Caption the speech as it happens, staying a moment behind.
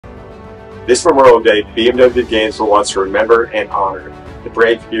This Memorial Day, BMW of Gainesville wants to remember and honor the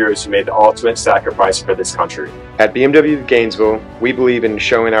brave heroes who made the ultimate sacrifice for this country. At BMW of Gainesville, we believe in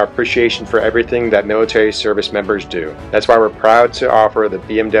showing our appreciation for everything that military service members do. That's why we're proud to offer the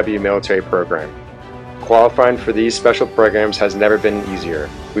BMW Military Program. Qualifying for these special programs has never been easier.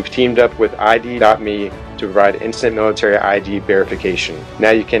 We've teamed up with ID.me to provide instant military ID verification.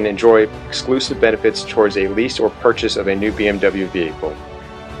 Now you can enjoy exclusive benefits towards a lease or purchase of a new BMW vehicle.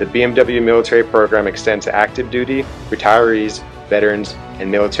 The BMW Military Program extends to active duty, retirees, veterans,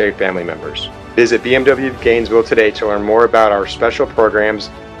 and military family members. Visit BMW of Gainesville today to learn more about our special programs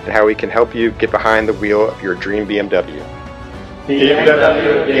and how we can help you get behind the wheel of your dream BMW.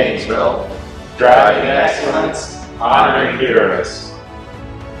 BMW of Gainesville, driving excellence, honoring heroes.